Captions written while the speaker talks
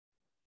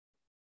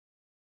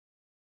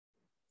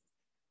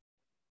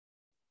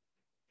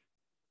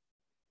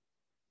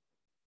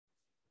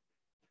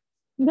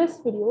In this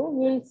video,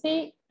 we will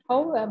see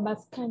how a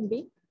bus can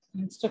be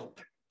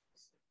constructed.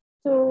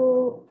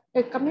 So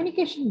a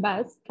communication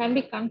bus can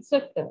be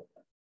constructed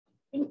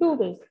in two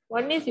ways.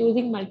 One is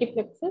using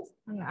multiplexers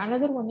and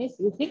another one is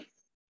using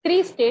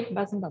three-state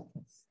bus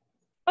buffers.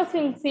 First,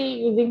 we will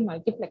see using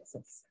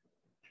multiplexers.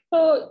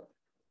 So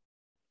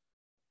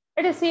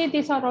let us see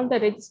these are all the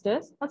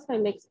registers. First, I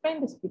will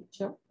explain this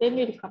picture. Then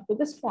we will come to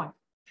this point.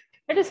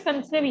 Let us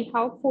consider we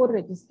have four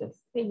registers,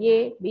 say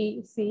A,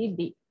 B, C,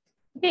 D.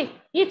 Okay,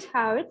 each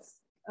have its,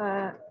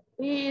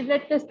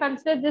 let us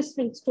consider this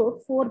will store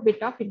 4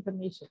 bit of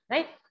information,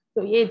 right?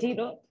 So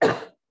A0,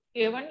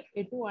 A1,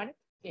 A2, and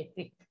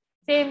A3.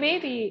 Same way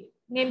we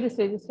name this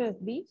register as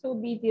B. So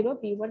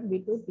B0, B1,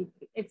 B2,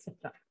 B3,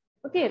 etc.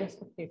 Okay,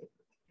 respectively.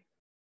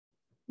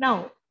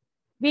 Now,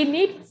 we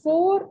need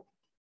 4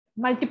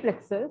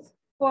 multiplexers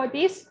for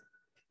this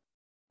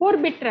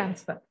 4-bit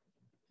transfer.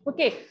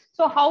 Okay,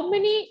 so how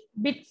many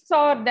bits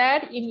are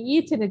there in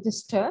each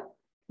register?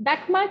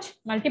 That much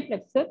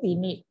multiplexer we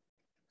need.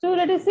 So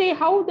let us see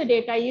how the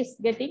data is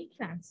getting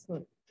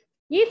transferred.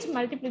 Each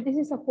multiplexer, this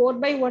is a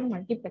 4x1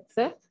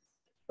 multiplexer.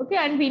 Okay,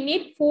 and we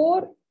need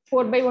 4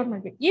 4x1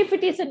 multiplexer. If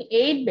it is an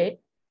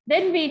 8-bit,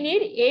 then we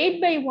need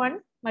 8x1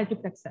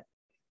 multiplexer.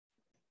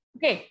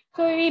 Okay,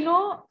 so we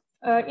know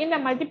in a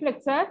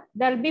multiplexer,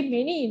 there will be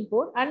many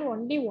input and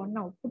only one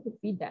output to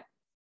be there.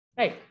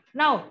 Right,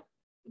 now,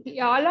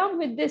 along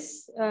with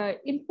this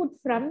input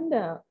from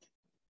the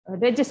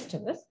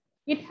registers,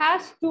 it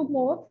has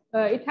more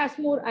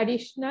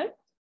additional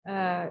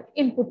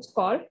inputs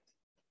called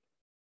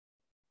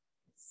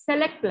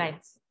select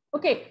lines.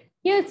 Okay,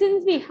 here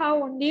since we have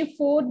only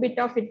 4 bit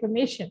of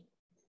information,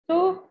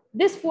 so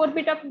this 4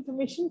 bit of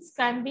information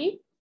can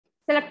be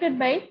selected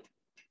by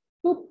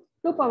 2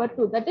 power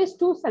 2, that is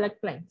 2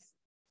 select lines.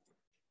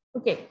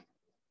 Okay,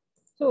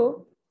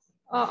 so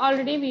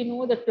already we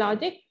know that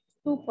logic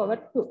 2 power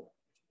 2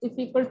 is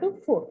equal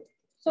to 4.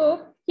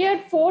 So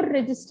here 4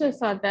 registers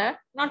are there.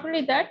 Not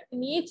only that,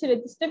 in each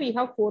register we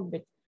have 4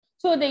 bits.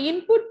 So the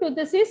input to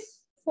this is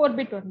 4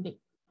 bit only.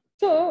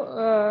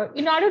 So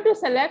in order to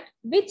select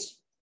which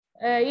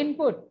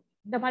input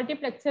the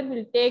multiplexer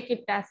will take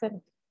it as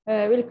an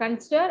will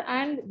consider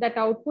and that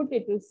output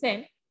it will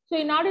send. So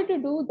in order to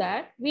do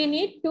that, we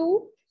need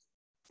 2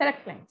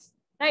 select lines,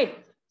 right?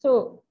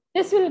 So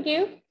this will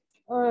give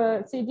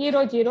say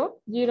 0, 0,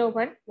 0,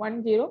 1,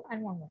 1, 0,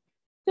 and 1, 1.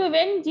 So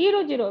when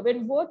 0, 0,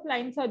 when both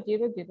lines are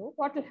 0, 0,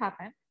 what will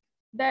happen?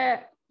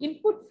 The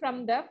input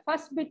from the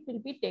first bit will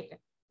be taken.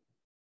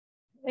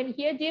 When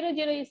here 0,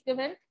 0 is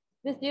given,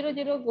 this 0,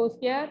 0 goes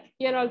here,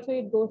 here also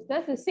it goes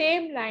there. The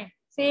same line,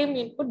 same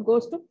input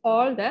goes to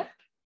all the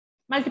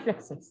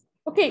multiplexers.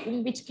 Okay,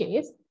 in which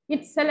case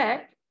it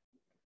select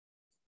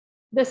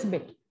this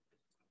bit.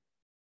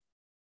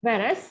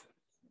 Whereas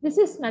this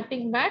is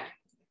nothing but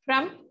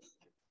from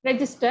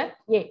register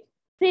A.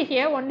 See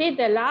here, only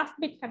the last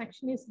bit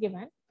connection is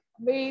given.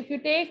 But if you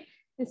take,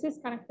 this is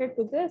connected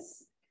to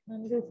this,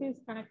 and this is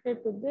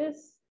connected to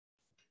this,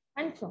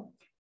 and so on.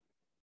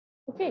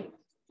 Okay.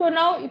 So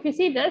now, if you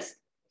see this,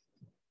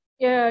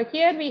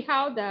 here we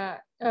have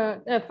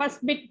the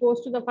first bit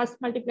goes to the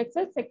first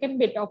multiplexer, second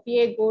bit of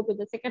A go to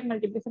the second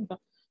multiplexer.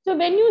 So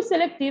when you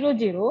select 0,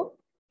 0,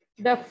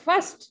 the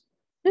first,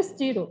 this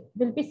 0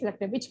 will be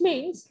selected, which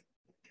means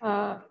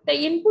the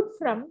input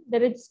from the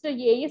register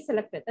A is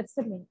selected. That's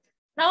the mean.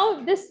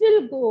 Now this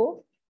will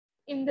go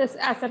in this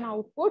as an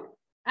output,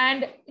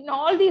 and in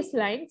all these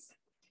lines,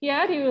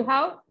 here you will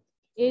have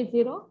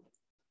A0.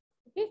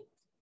 Okay.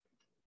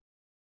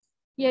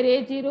 Here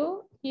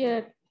A0,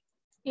 here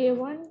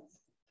A1,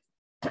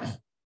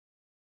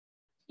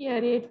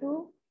 here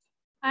A2,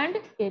 and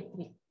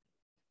A3.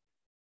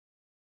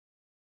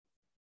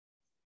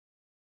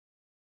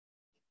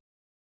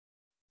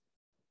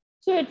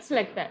 So it's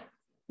like that.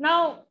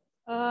 Now,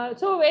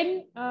 so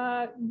when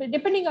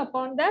depending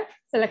upon the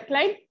select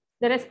line,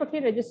 the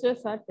respective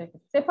registers are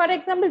taken. Say for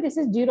example, this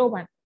is 0,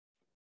 1.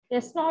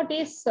 S0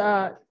 is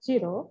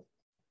 0,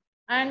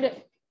 and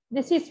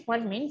this is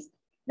 1 means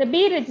the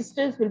B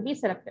registers will be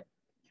selected.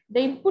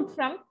 The input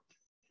from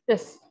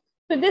this.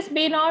 So this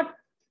B0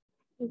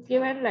 is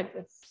given like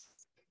this.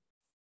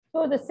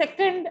 So the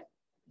second,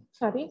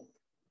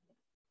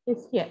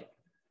 is here.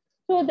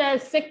 So the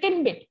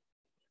second bit,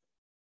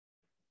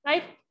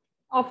 right,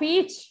 of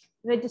each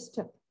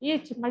register,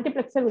 each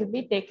multiplexer will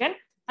be taken,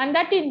 and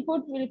that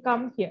input will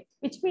come here,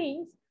 which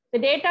means the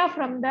data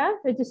from the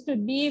register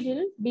B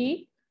will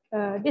be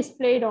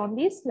displayed on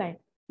this line,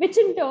 which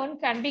in turn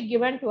can be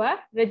given to a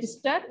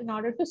register in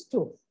order to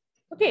store.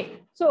 Okay,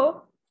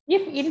 so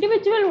if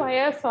individual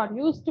wires are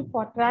used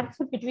for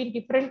transfer between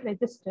different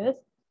registers,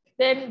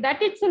 then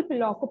that itself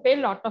will occupy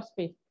a lot of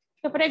space.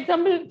 So for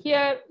example,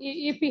 here,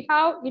 if we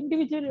have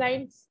individual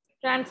lines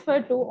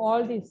transferred to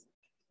all these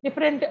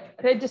different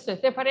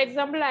registers. Say for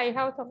example, I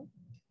have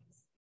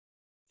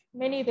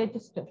many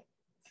registers.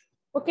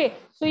 Okay,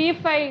 so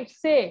if I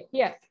say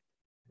here,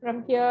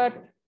 from here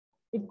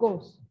it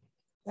goes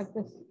like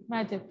this,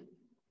 imagine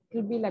it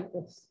will be like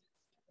this.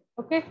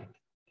 Okay,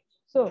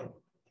 so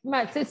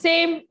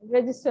same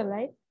register,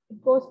 right?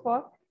 It goes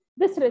for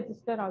this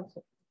register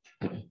also.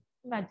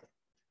 Imagine.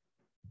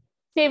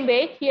 Same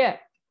way here.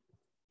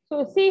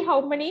 So see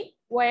how many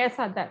wires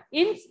are there.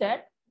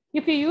 Instead,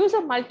 if you use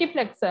a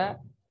multiplexer,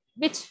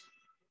 which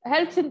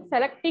helps in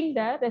selecting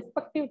the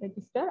respective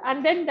register,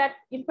 and then that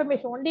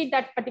information, only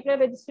that particular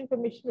register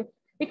information,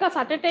 because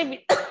at a time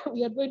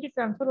we are going to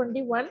transfer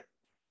only one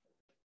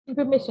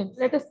information.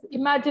 Let us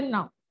imagine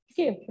now.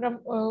 Okay,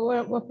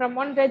 from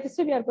one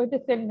register we are going to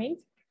send means,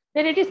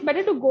 then it is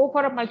better to go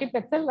for a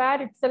multiplexer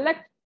where it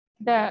select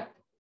the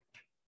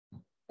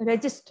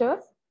register,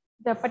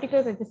 the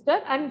particular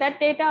register, and that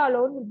data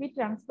alone will be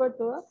transferred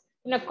to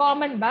in a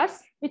common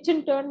bus, which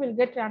in turn will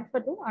get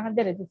transferred to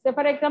another register.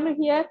 For example,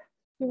 here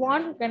you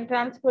want, you can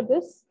transfer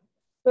this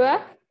to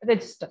a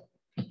register.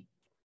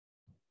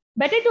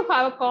 Better to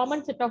have a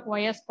common set of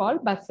wires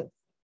called buses.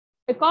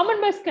 A common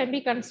bus can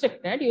be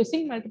constructed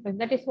using multiple.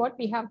 That is what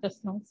we have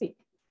just now seen.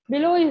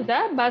 Below is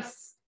the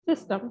bus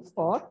systems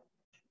for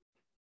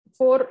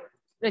 4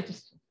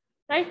 registers.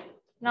 Right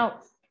now,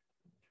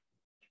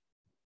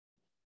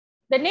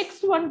 the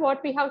next one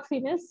what we have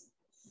seen is,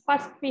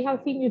 first we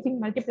have seen using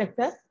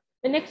multiplexer.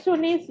 The next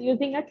one is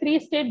using a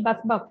 3-state bus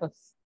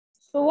buffers.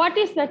 So what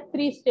is that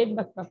 3-state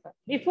bus buffer?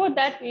 Before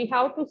that, we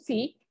have to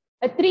see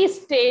a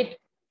 3-state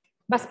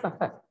bus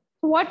buffer.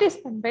 So what is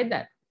meant by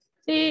that?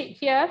 See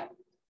here,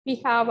 we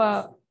have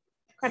a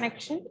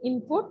connection,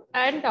 input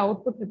and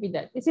output will be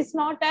there. This is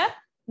not a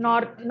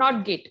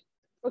NOT gate.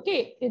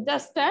 Okay, it's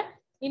just a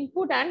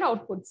input and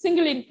output,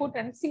 single input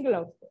and single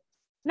output.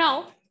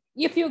 Now,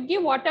 if you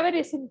give whatever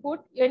is input,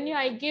 when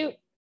I give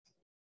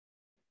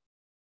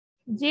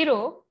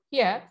 0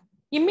 here,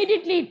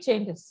 immediately it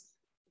changes.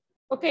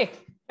 Okay,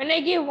 when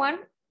I give 1,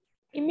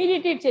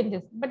 immediately it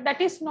changes, but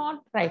that is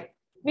not right.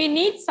 We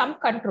need some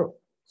control.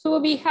 So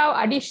we have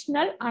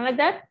additional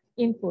another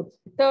input,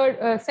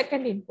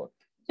 second input.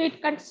 So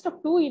it consists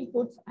of 2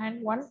 inputs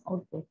and 1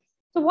 output.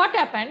 So what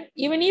happened,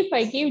 even if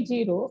I give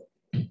 0,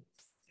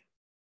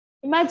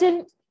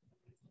 imagine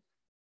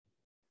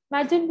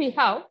we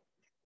have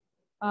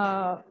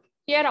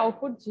here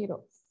output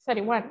 0,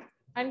 sorry 1,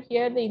 and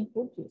here the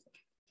input 0.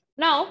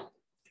 Now,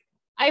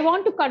 I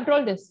want to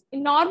control this.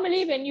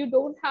 Normally, when you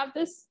don't have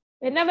this,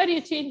 whenever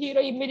you change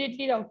 0,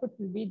 immediately the output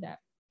will be there.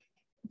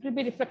 It will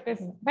be reflected.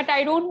 But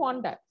I don't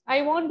want that.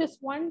 I want this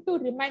 1 to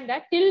remain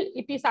that till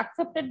it is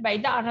accepted by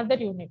the another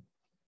unit.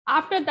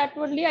 After that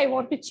only, I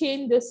want to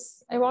change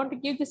this. I want to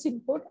give this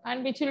input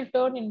and which will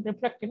turn in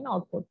reflect in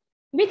output.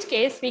 In which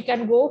case, we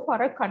can go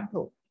for a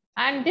control.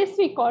 And this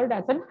we called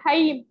as a high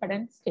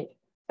impedance state.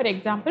 For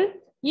example,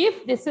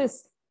 if this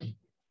is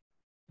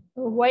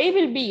Y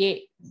will be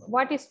A.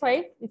 What is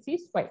Y? This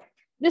is Y.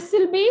 This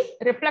will be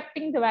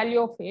reflecting the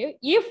value of A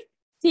if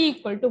C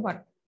equal to 1.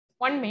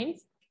 1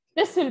 means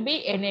this will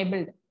be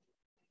enabled.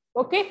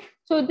 Okay.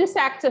 So this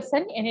acts as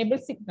an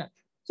enabled signal.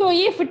 So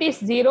if it is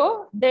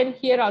 0, then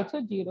here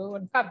also 0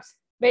 1 comes.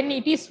 When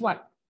it is 1.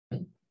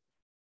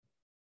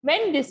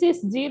 When this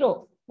is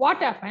 0, what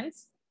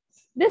happens?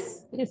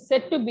 This is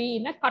said to be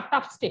in a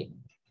cutoff state.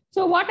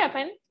 So what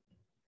happens?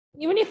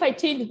 Even if I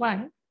change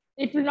 1,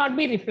 it will not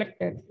be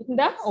reflected in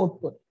the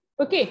output.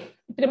 Okay,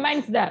 it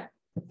remains there.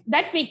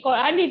 That we call,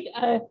 and it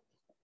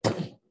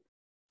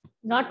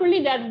not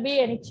only there will be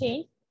any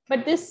change,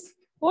 but this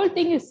whole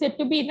thing is said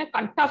to be in a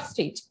cutoff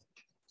stage.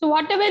 So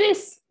whatever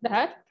is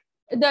there,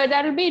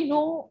 there will be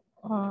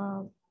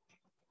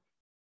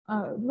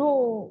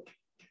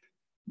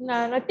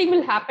nothing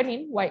will happen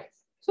in Y.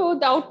 So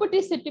the output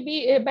is said to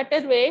be a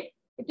better way.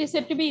 It is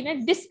said to be in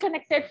a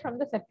disconnected from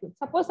the circuit.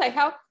 Suppose I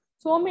have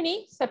so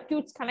many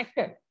circuits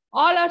connected.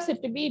 All are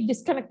said to be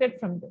disconnected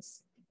from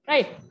this,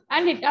 right?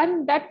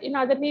 And that in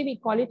other way we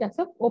call it as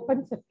an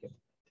open circuit.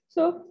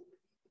 So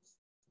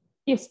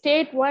if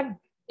state 1,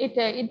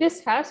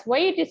 this has, why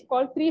it is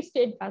called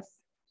 3-state bus?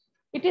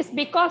 It is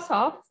because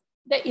of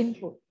the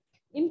input.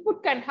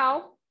 Input can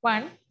have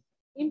 1,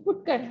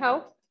 input can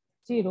have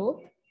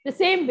 0. The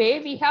same way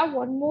we have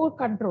one more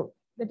control,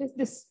 that is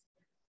this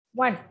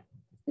 1,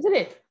 isn't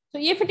it? So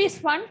if it is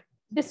 1,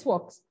 this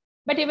works.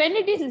 But when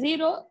it is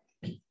 0,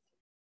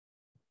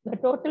 the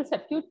total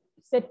circuit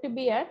is said to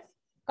be a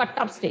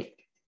cutoff state.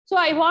 So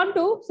I want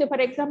to say,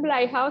 for example,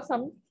 I have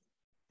some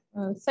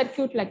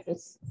circuit like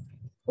this.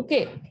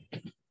 Okay.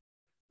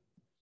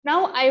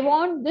 Now I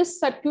want this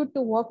circuit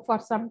to work for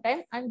some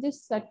time and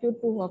this circuit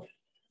to work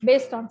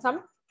based on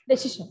some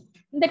decision.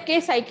 In that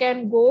case, I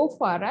can go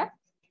for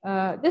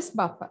this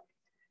buffer.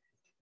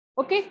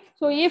 Okay.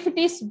 So if it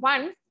is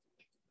 1,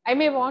 I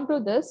may want to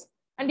this.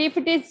 And if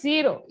it is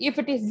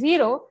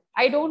 0,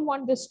 I don't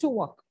want this to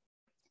work.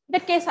 In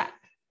that case,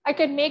 I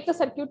can make the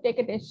circuit take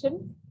a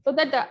decision so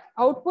that the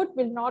output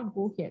will not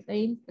go here.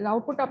 The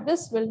output of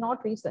this will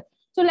not reach that.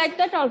 So like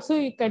that also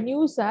you can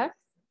use a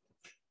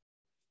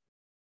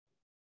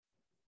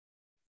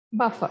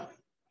buffer.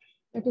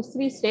 That is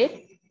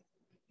 3-state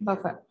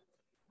buffer.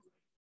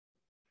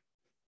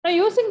 Now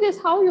using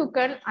this, how you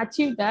can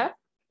achieve the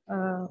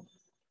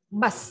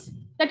bus?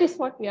 That is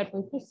what we are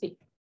going to see.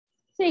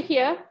 Say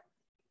here,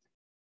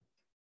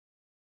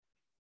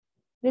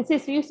 This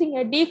is using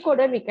a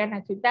decoder we can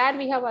achieve. There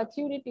we have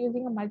achieved it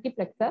using a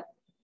multiplexer.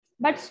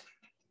 But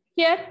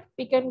here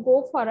we can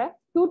go for a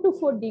 2 to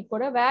 4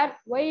 decoder.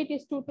 Why it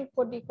is 2 to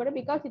 4 decoder?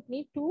 Because it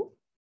needs two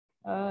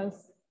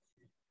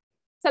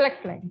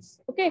select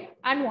lines, okay,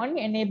 and one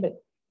enable.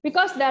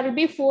 Because there will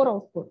be 4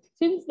 outputs.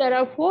 Since there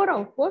are 4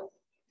 outputs,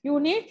 you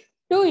need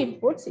 2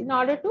 inputs in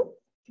order to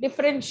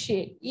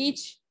differentiate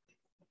each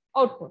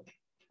output.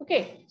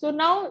 Okay, so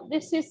now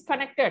this is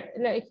connected.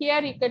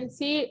 Here you can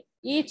see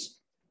each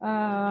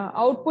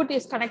output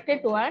is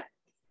connected to a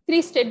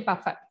 3-state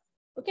buffer.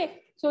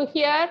 Okay, so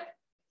here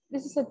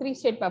this is a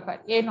 3-state buffer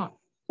A0.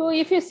 So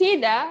if you see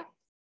the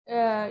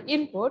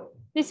input,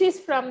 this is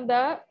from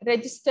the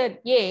register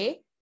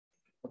A.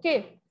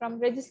 Okay, from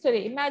register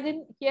A.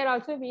 Imagine here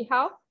also we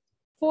have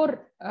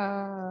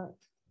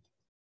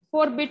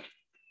 4-bit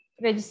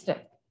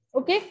register.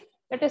 Okay,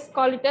 let us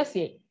call it as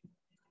A.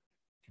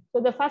 So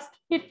the first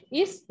bit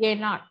is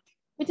A0,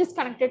 which is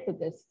connected to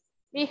this.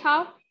 We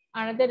have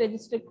another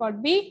register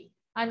called B,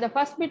 and the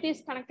first bit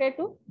is connected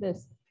to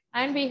this.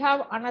 And we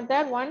have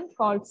another one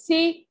called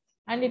C,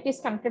 and it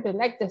is connected to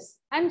like this,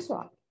 and so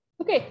on.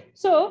 Okay,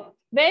 so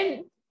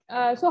when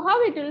so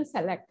how it will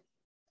select?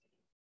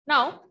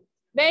 Now,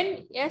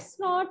 when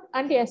S0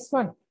 and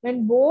S1,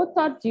 when both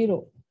are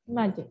 0,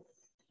 imagine.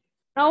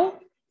 Now,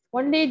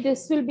 only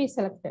this will be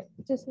selected,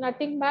 which is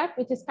nothing but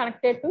which is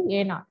connected to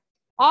A0.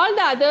 All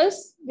the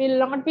others will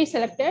not be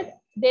selected.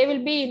 They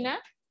will be in a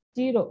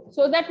 0.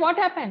 So that what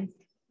happens?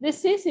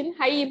 This is in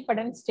high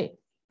impedance state.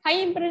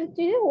 High impedance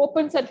is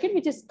open circuit,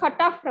 which is cut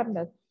off from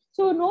this.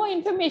 So no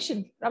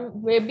information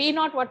from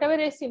B0, whatever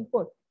is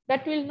input,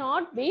 that will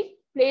not be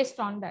placed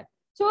on that.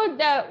 So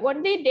the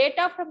only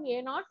data from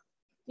A0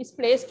 is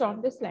placed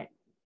on this line.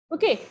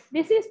 Okay,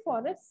 this is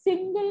for a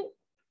single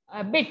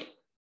bit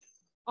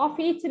of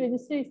each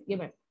register is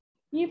given.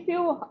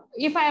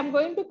 If I am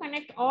going to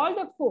connect all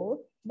the 4,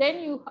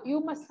 then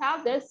you must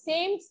have the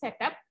same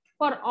setup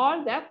for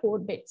all the 4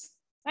 bits,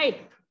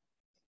 right?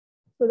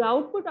 So the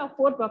output of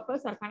 4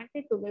 buffers are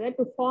connected together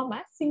to form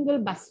a single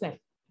bus line.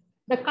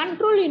 The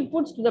control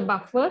inputs to the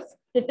buffers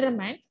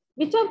determine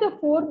which of the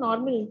 4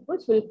 normal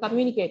inputs will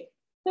communicate.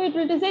 So it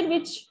will decide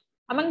which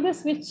among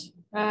this which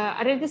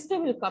register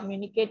will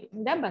communicate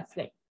in the bus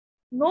line.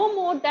 No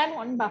more than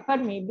 1 buffer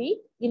may be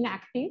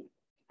inactive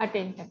at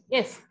any time.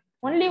 Yes,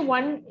 only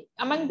one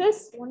among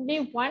this,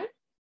 only one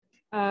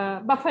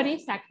buffer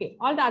is active.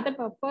 All the other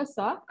buffers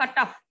are cut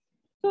off.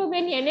 So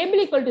when enable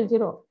equal to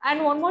 0,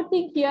 and one more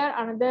thing here,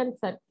 another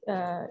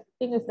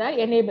thing is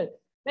the enable.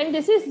 When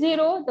this is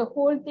 0, the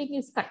whole thing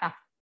is cut off.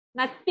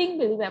 Nothing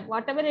will be,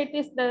 whatever it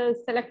is the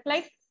select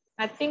line,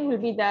 nothing will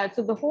be there.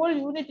 So the whole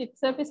unit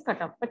itself is cut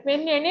off. But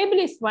when enable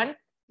is 1,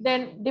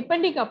 then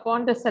depending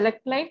upon the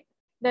select line,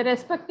 the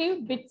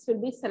respective bits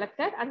will be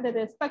selected and the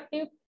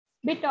respective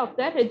bit of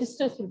the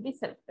registers will be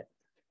selected.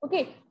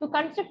 Okay, to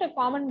construct a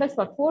common bus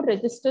for 4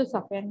 registers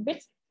of n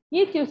bits,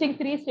 each using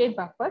 3-state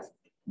buffers,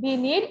 we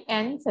need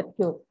n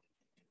circuit.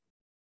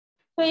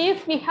 So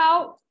if we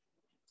have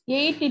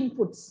 8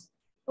 inputs,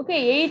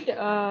 okay, 8,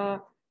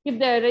 if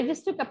the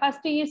register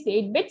capacity is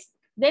 8 bits,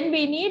 then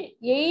we need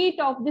 8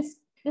 of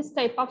this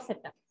type of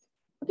setup.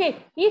 Okay,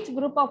 each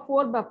group of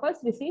 4 buffers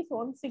receives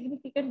 1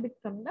 significant bit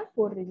from the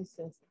 4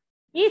 registers.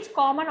 Each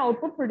common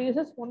output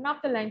produces one of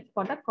the lines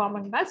for the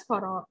common bus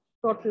for a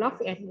total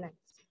of n lines.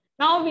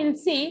 Now we'll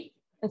see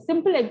a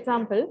simple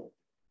example.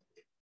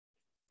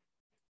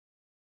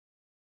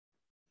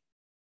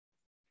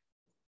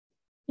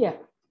 Here,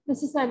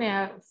 this is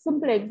a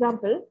simple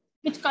example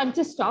which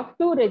consists of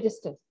 2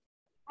 registers.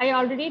 I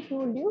already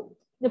told you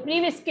the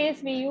previous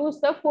case we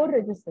used the 4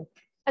 registers.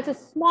 As a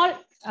small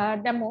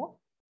demo,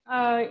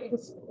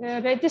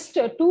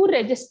 register 2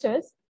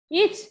 registers,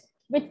 each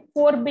with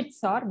 4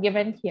 bits are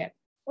given here.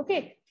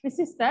 Okay, this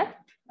is the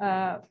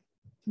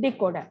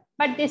decoder,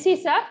 but this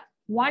is a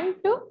 1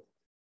 to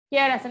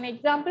here as an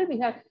example. We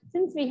have,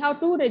 since we have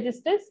 2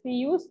 registers, we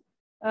use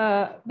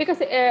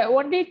because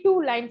only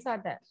 2 lines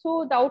are there,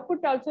 so the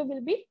output also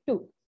will be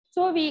 2.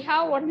 So we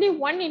have only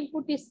 1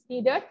 input is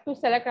needed to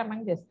select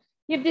among this.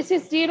 If this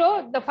is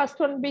 0, the first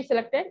one will be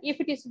selected. If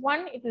it is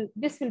 1,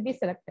 this will be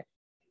selected.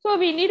 So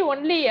we need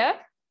only a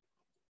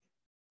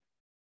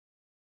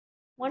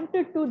 1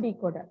 to 2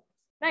 decoder,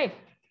 right?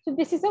 So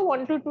this is a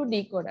 1 to 2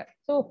 decoder.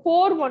 So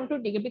 4 1 to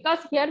decoder, because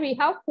here we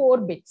have 4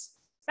 bits,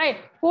 right?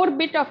 4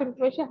 bit of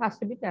information has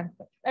to be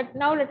transferred.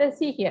 Now let us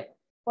see here.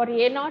 For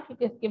A0, it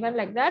is given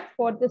like that.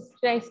 For this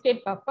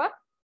tri-state buffer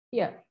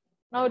here,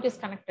 now it is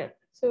connected.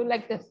 So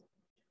like this.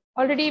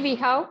 Already we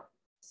have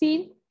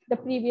seen the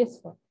previous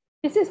one.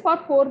 This is for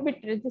 4-bit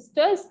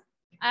registers,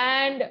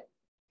 and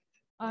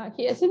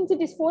here, since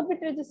it is 4-bit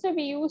register,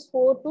 we use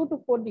 2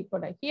 to 4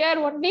 decoder. Here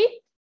only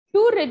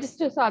 2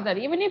 registers are there.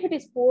 Even if it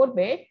is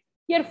 4-bit,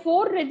 here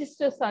 4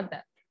 registers are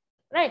there,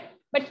 right?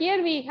 But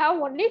here we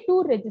have only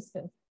 2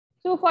 registers.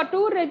 So for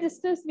 2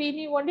 registers, we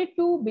need only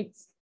 2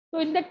 bits. So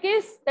in that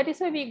case, that is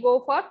why we go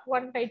for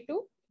 1/2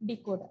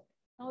 decoder.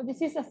 Now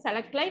this is a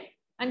select line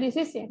and this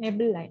is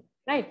enable line,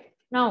 right?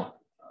 Now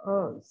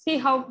see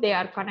how they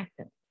are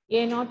connected.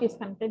 A0 is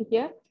connected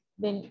here,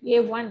 then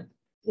A1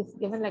 is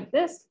given like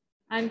this,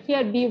 and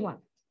here B1.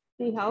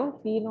 See how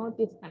B0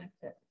 is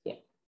connected here.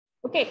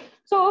 Okay,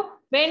 so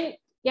when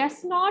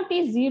S0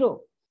 is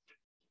 0,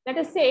 let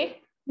us say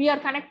we are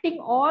connecting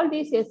all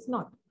these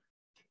S0.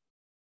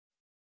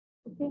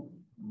 Okay,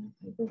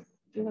 this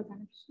is a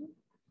connection.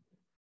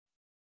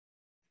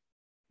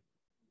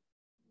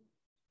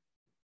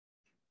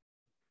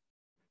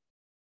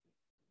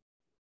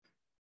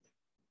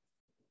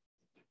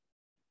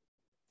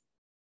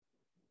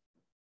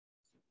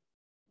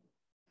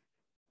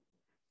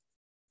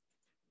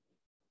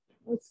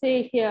 Let's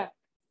say here.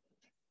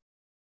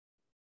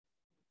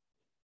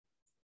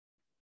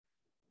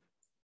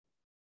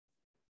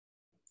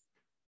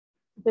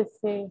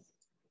 Let's say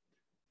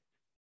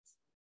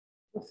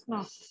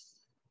S0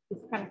 is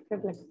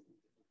connected like,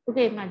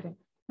 okay, imagine.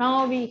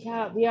 Now we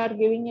are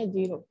giving a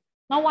 0.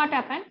 Now what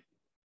happened?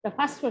 The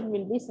first one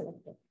will be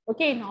selected.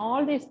 Okay, in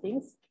all these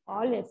things,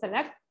 all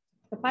select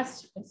the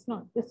first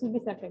S0. This will be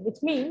selected,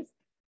 which means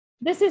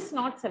this is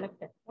not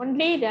selected.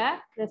 Only the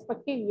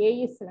respective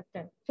A is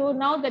selected. So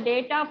now the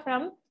data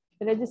from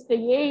the register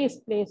A is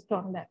placed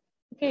on that.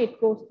 Okay,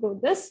 it goes through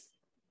this.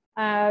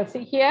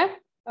 See here,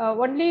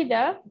 only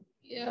the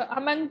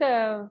among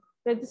the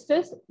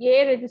registers,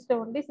 A register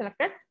only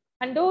selected,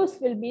 and those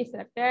will be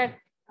selected.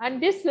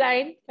 And this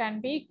line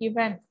can be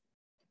given.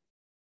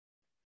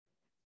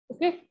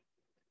 Okay,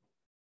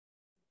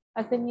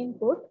 as an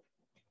input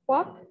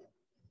for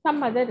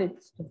some other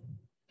register.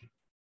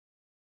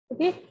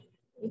 Okay,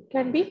 it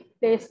can be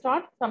placed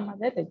on some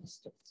other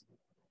registers.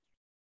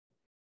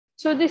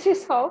 So this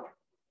is how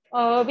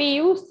we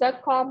use the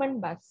common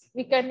bus.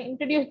 We can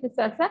introduce this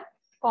as a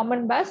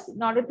common bus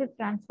in order to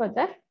transfer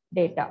the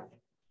data.